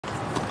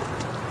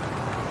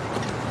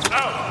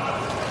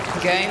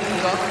Game.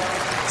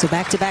 So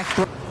back-to-back.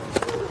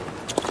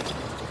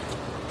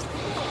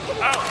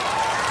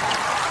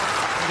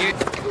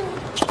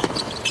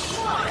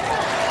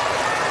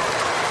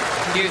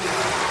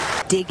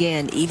 Dig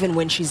in even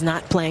when she's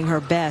not playing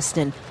her best,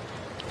 and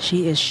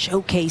she is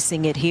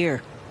showcasing it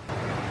here.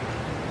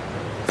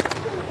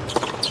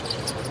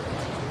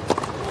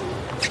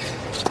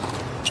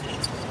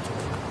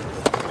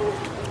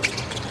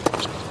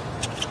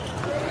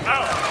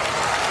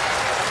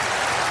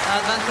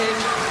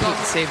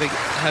 Putintseva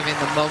having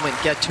the moment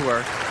get to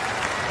her.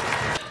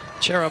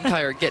 Chair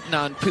umpire getting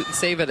on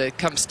Putintseva to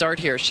come start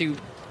here. She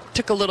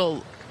took a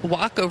little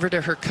walk over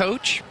to her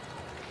coach.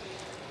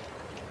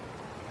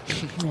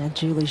 Yeah,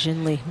 Julie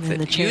Ginley in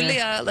the chair.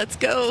 Yulia, let's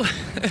go.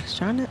 She's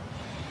trying to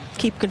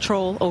keep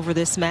control over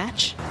this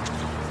match.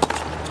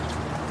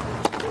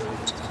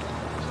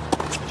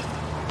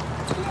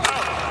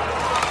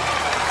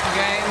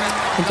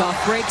 And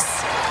Gauff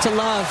breaks to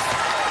love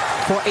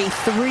for a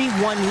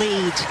 3-1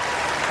 lead,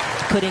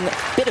 putting a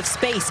bit of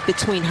space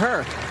between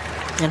her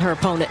and her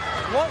opponent.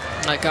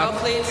 Gauff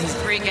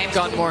has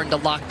gone more into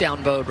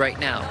lockdown mode right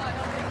now.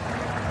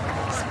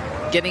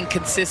 Getting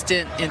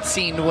consistent and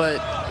seeing what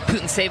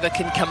Putintseva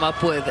can come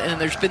up with, and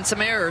there's been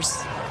some errors.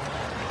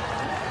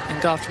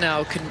 And Gauff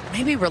now can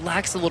maybe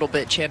relax a little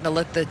bit, Chan, to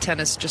let the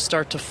tennis just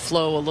start to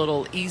flow a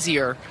little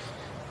easier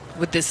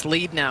with this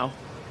lead now.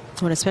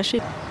 When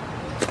especially...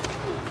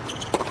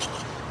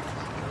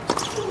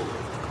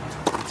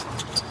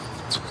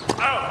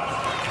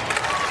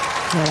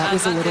 Yeah, that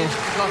was a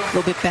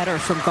little bit better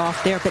from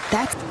Gauff there, but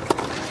that's...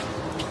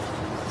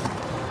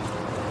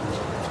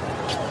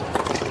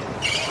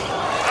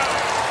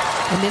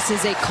 And this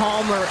is a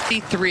calmer...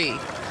 3.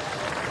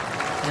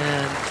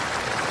 And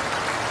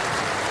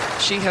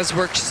she has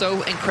worked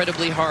so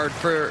incredibly hard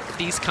for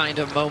these kind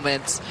of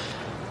moments.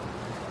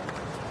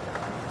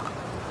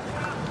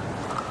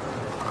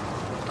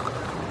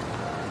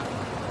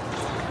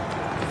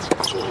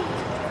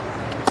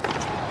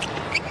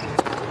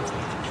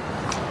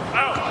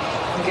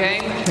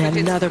 And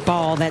another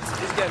ball that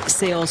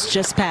sails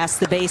just past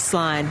the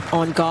baseline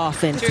on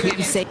Gauff, and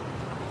Putintseva.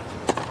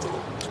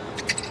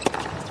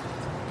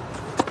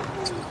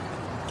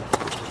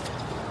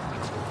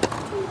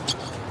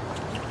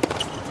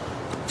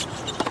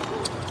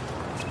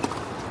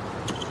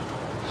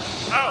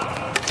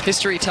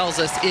 History tells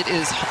us it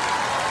is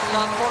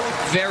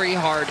very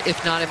hard,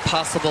 if not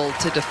impossible,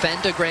 to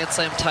defend a Grand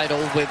Slam title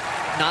with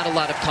not a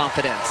lot of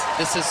confidence.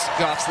 This is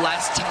Gauff's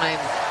last time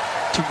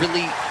to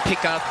really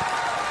pick up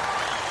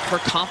her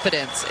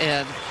confidence,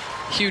 and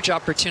huge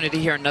opportunity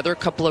here. Another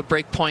couple of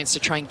break points to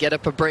try and get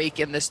up a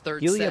break in this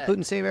third Yulia set.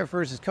 Putintseva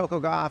versus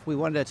Coco Gauff. We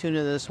wanted to tune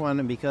into this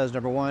one because,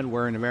 number one,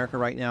 we're in America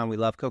right now and we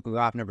love Coco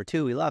Gauff. Number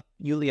two, we love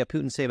Yulia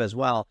Putintseva as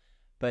well,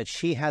 but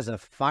she has a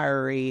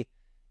fiery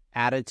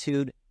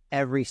attitude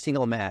every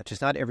single match.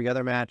 It's not every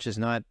other match. It's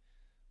not,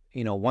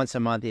 you know, once a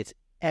month. It's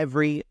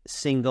every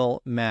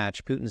single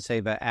match.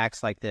 Putintseva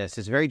acts like this.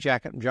 It's very John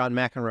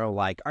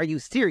McEnroe-like. Are you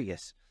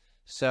serious?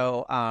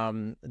 So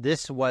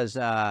this was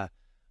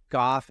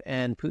Gauff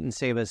and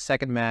Putinseva's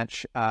second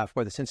match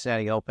for the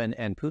Cincinnati Open,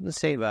 and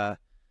Putintseva,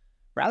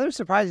 rather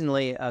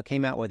surprisingly,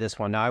 came out with this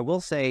one. Now, I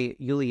will say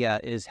Yulia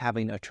is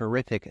having a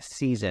terrific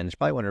season. It's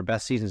probably one of her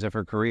best seasons of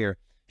her career.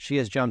 She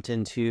has jumped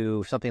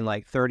into something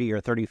like 30 or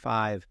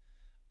 35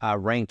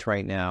 ranked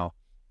right now,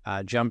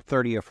 jumped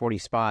 30 or 40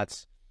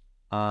 spots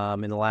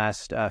in the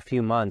last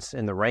few months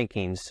in the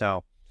rankings.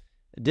 So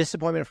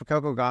disappointment for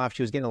Coco Gauff.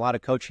 She was getting a lot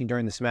of coaching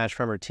during this match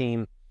from her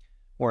team,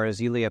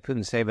 whereas Yulia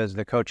Putintseva's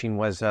the coaching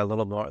was a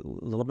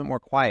little bit more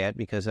quiet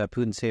because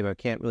Putintseva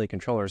can't really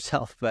control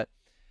herself. But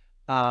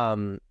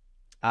a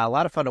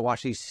lot of fun to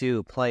watch these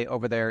two play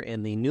over there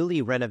in the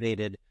newly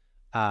renovated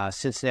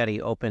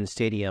Cincinnati Open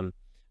Stadium.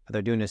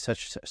 They're doing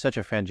such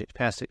a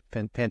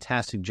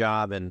fantastic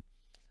job, and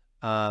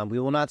we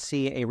will not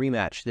see a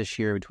rematch this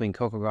year between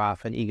Coco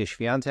Gauff and Iga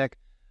Swiatek.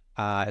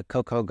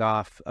 Coco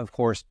Gauff, of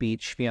course,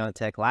 beat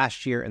Świątek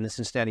last year in the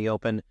Cincinnati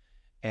Open,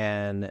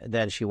 and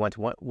then she went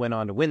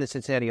on to win the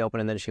Cincinnati Open,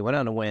 and then she went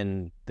on to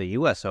win the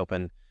U.S.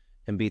 Open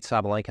and beat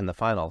Sabalenka in the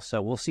final.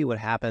 So we'll see what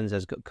happens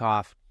as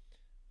Gauff.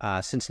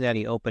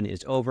 Cincinnati Open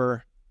is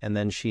over, and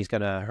then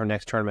her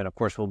next tournament, of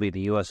course, will be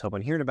the U.S.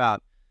 Open here in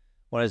about,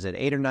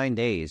 8 or 9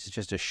 days. It's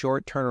just a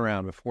short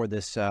turnaround before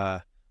this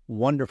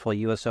wonderful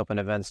U.S. Open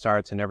event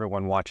starts, and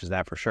everyone watches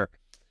that for sure.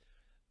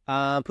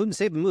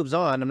 Putintseva moves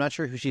on. I'm not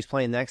sure who she's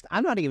playing next.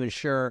 I'm not even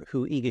sure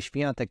who Iga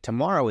Swiatek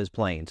tomorrow is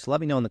playing. So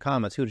let me know in the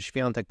comments, who does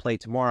Świątek play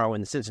tomorrow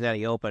in the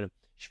Cincinnati Open?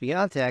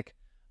 Świątek,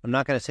 I'm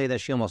not going to say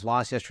that she almost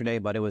lost yesterday,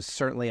 but it was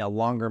certainly a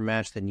longer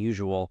match than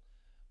usual.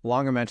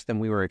 Longer match than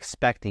we were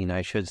expecting,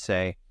 I should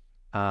say.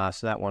 So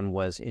that one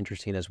was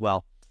interesting as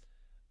well.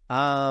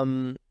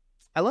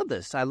 I love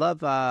this. I love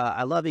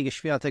Iga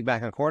Swiatek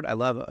back on court. I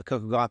love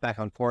Coco Gauff back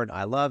on court.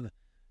 I love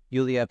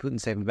Yulia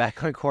Putintseva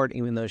back on court,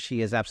 even though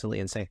she is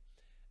absolutely insane.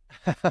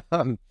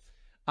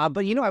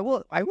 But you know, I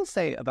will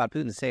say about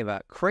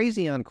Putintseva,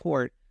 crazy on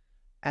court.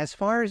 As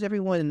far as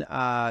everyone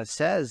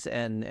says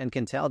and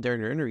can tell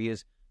during her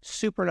interviews,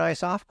 super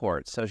nice off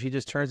court. So she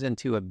just turns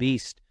into a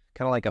beast,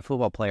 kind of like a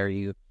football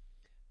player.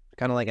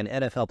 Kind of like an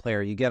NFL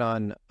player. You get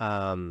on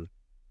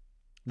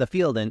the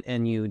field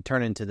and you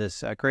turn into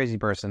this crazy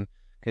person,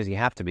 because you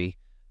have to be,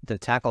 to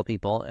tackle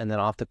people, and then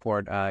off the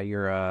court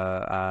you're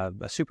a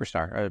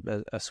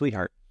superstar, a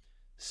sweetheart.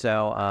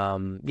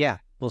 So yeah,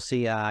 we'll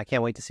see. I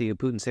can't wait to see who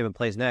Putintseva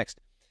plays next.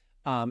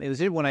 It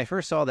was when I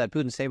first saw that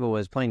Putintseva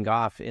was playing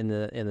Gauff in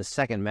the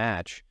second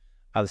match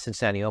of the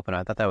Cincinnati Open.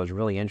 I thought that was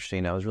really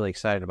interesting. I was really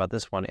excited about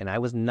this one, and I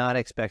was not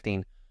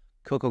expecting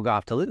Coco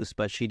Gauff to lose,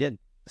 but she did.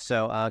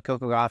 So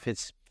Coco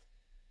Gauff,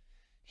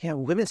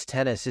 women's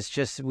tennis, it's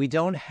just, we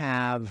don't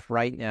have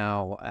right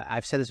now,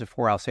 I've said this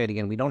before, I'll say it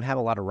again, we don't have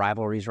a lot of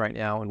rivalries right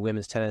now in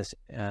women's tennis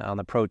on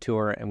the Pro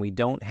Tour, and we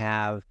don't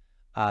have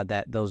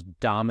those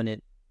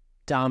dominant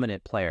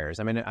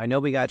players. I mean, I know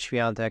we got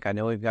Świątek, I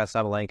know we've got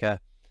Sabalenka,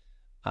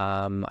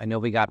 I know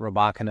we got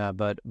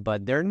Rybakina,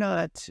 but they're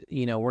not,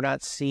 we're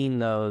not seeing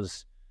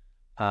those,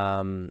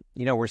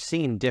 we're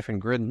seeing different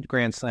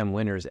Grand Slam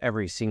winners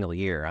every single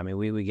year. I mean,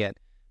 we get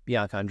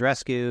Bianca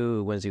Andreescu,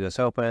 who wins the U.S.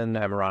 Open.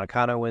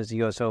 Raducanu wins the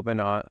U.S. Open.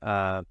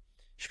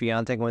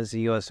 Świątek wins the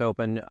U.S.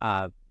 Open.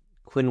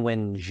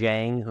 Qinwen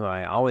Zhang, who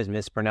I always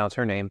mispronounce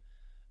her name,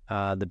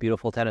 the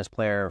beautiful tennis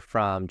player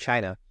from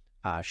China.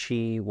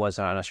 She was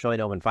an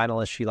Australian Open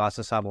finalist. She lost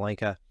to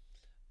Sabalenka.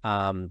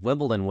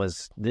 Wimbledon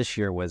this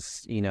year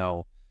was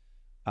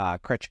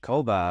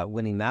Krejcikova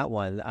winning that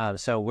one.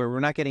 So we're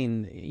not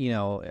getting,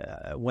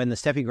 when the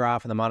Steffi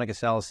Graf and the Monica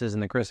Seles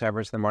and the Chris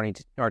Everts, the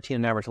Martina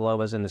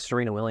Navratilova and the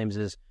Serena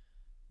Williamses,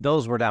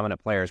 those were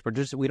dominant players.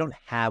 We don't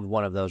have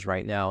one of those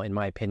right now, in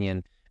my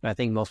opinion. And I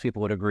think most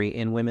people would agree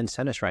in women's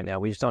tennis right now.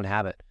 We just don't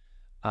have it.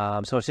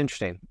 So it's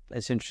interesting.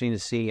 It's interesting to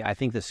see. I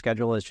think the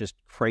schedule is just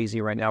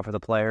crazy right now for the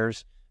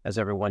players, as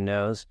everyone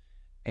knows.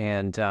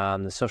 And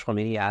the social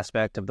media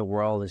aspect of the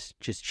world has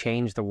just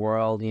changed the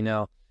world,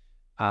 So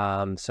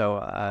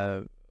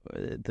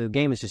the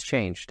game has just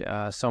changed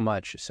so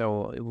much.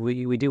 So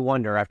we do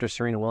wonder, after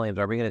Serena Williams,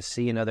 are we going to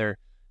see another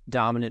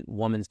dominant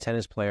women's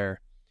tennis player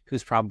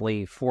who's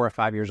probably 4 or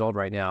 5 years old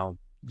right now,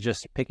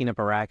 just picking up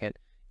a racket?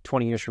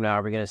 20 years from now,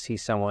 are we going to see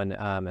someone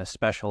as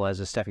special as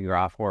a Steffi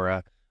Graf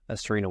or a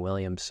Serena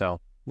Williams?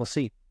 So we'll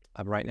see.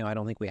 Right now, I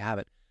don't think we have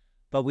it.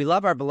 But we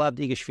love our beloved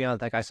Iga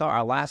Swiatek. I saw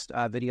our last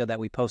video that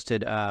we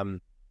posted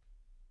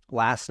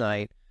last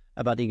night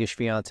about Iga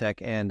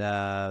Swiatek and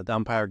the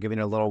umpire giving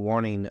her a little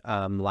warning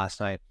last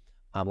night.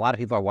 A lot of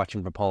people are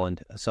watching from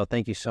Poland, so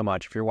thank you so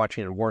much. If you're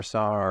watching in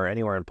Warsaw or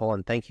anywhere in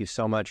Poland, thank you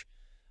so much.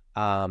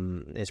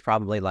 It's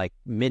probably like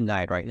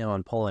midnight right now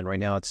in Poland. Right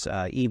now it's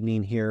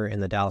evening here in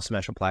the Dallas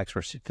Metroplex.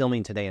 We're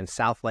filming today in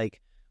South Lake,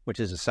 which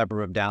is a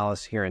suburb of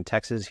Dallas here in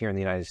Texas, here in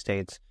the United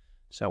States.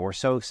 So we're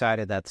so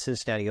excited that the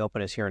Cincinnati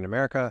Open is here in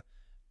America,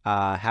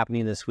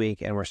 happening this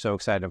week, and we're so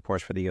excited, of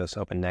course, for the U.S.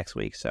 Open next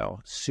week. So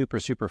super,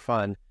 super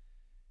fun.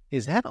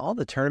 Is that all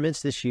the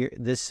tournaments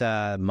this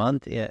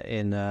month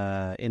in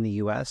the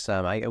U.S.?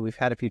 We've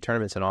had a few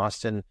tournaments in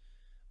Austin.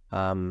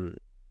 And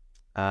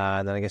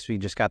then I guess we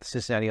just got the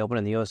Cincinnati Open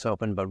and the U.S.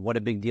 Open. But what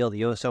a big deal the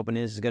U.S. Open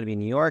is going to be in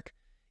New York.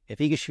 If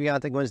Iga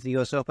Swiatek wins the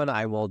U.S. Open,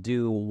 I will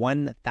do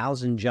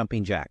 1,000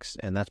 jumping jacks.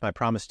 And that's my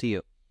promise to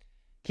you.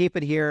 Keep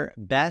it here.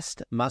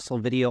 Best Muscle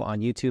Video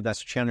on YouTube.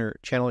 That's the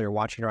channel you're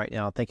watching right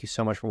now. Thank you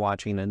so much for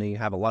watching. I know you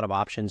have a lot of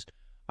options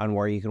on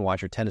where you can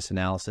watch your tennis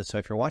analysis. So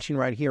if you're watching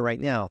right here, right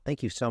now,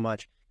 thank you so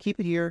much. Keep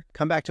it here.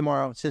 Come back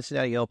tomorrow.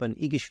 Cincinnati Open.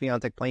 Iga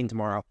Swiatek playing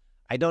tomorrow.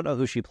 I don't know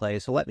who she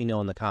plays, so let me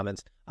know in the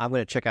comments. I'm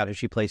going to check out who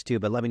she plays too,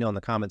 but let me know in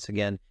the comments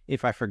again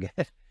if I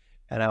forget.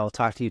 And I will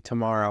talk to you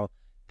tomorrow.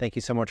 Thank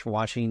you so much for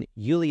watching.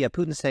 Yulia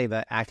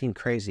Putintseva acting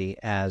crazy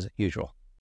as usual.